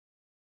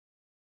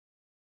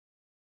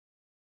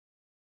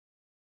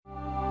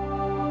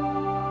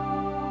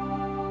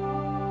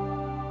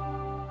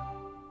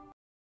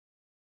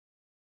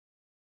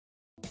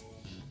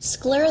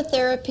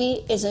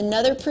Sclerotherapy is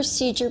another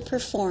procedure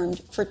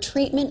performed for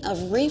treatment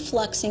of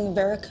reflexing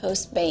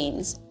varicose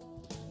veins.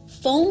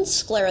 Foam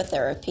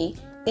sclerotherapy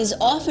is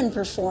often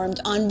performed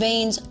on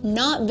veins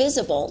not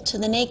visible to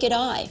the naked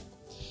eye.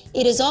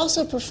 It is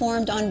also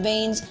performed on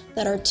veins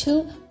that are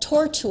too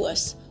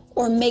tortuous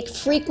or make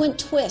frequent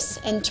twists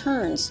and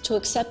turns to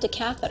accept a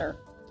catheter.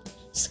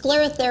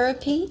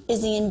 Sclerotherapy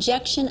is the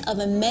injection of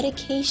a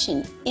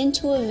medication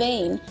into a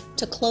vein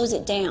to close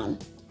it down.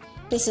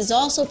 This is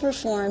also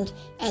performed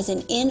as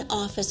an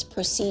in-office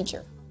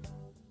procedure.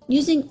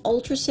 Using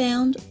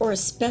ultrasound or a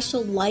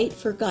special light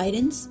for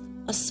guidance,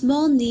 a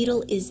small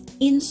needle is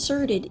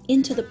inserted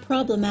into the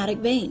problematic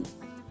vein.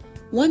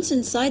 Once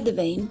inside the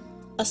vein,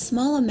 a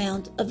small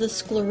amount of the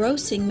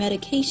sclerosing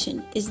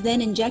medication is then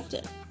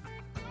injected.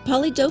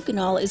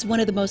 Polidocanol is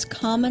one of the most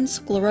common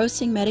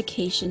sclerosing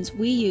medications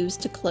we use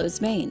to close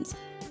veins.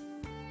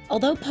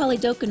 Although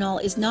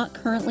polidocanol is not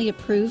currently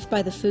approved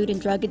by the Food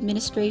and Drug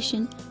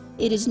Administration,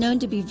 it is known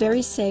to be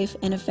very safe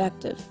and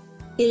effective.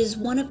 It is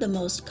one of the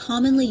most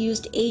commonly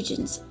used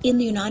agents in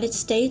the United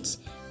States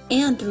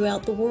and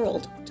throughout the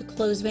world to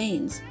close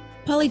veins.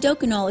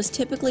 Polidocanol is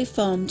typically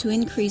foamed to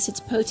increase its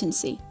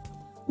potency.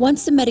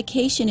 Once the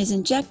medication is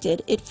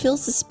injected, it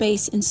fills the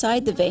space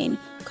inside the vein,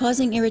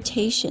 causing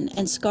irritation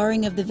and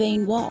scarring of the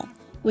vein wall,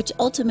 which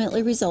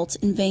ultimately results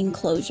in vein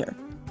closure.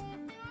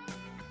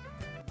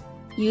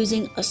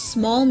 Using a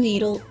small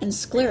needle and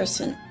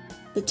Sclerosant,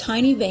 the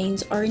tiny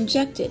veins are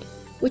injected,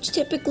 which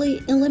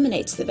typically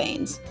eliminates the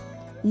veins.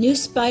 New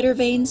spider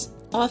veins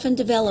often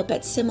develop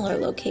at similar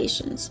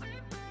locations.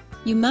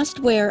 You must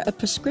wear a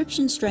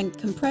prescription-strength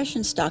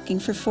compression stocking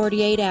for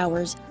 48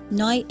 hours,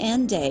 night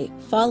and day,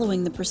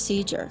 following the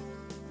procedure.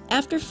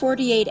 After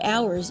 48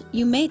 hours,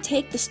 you may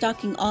take the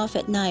stocking off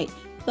at night,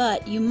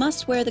 but you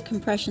must wear the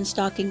compression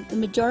stocking the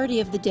majority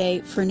of the day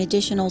for an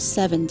additional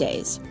 7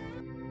 days.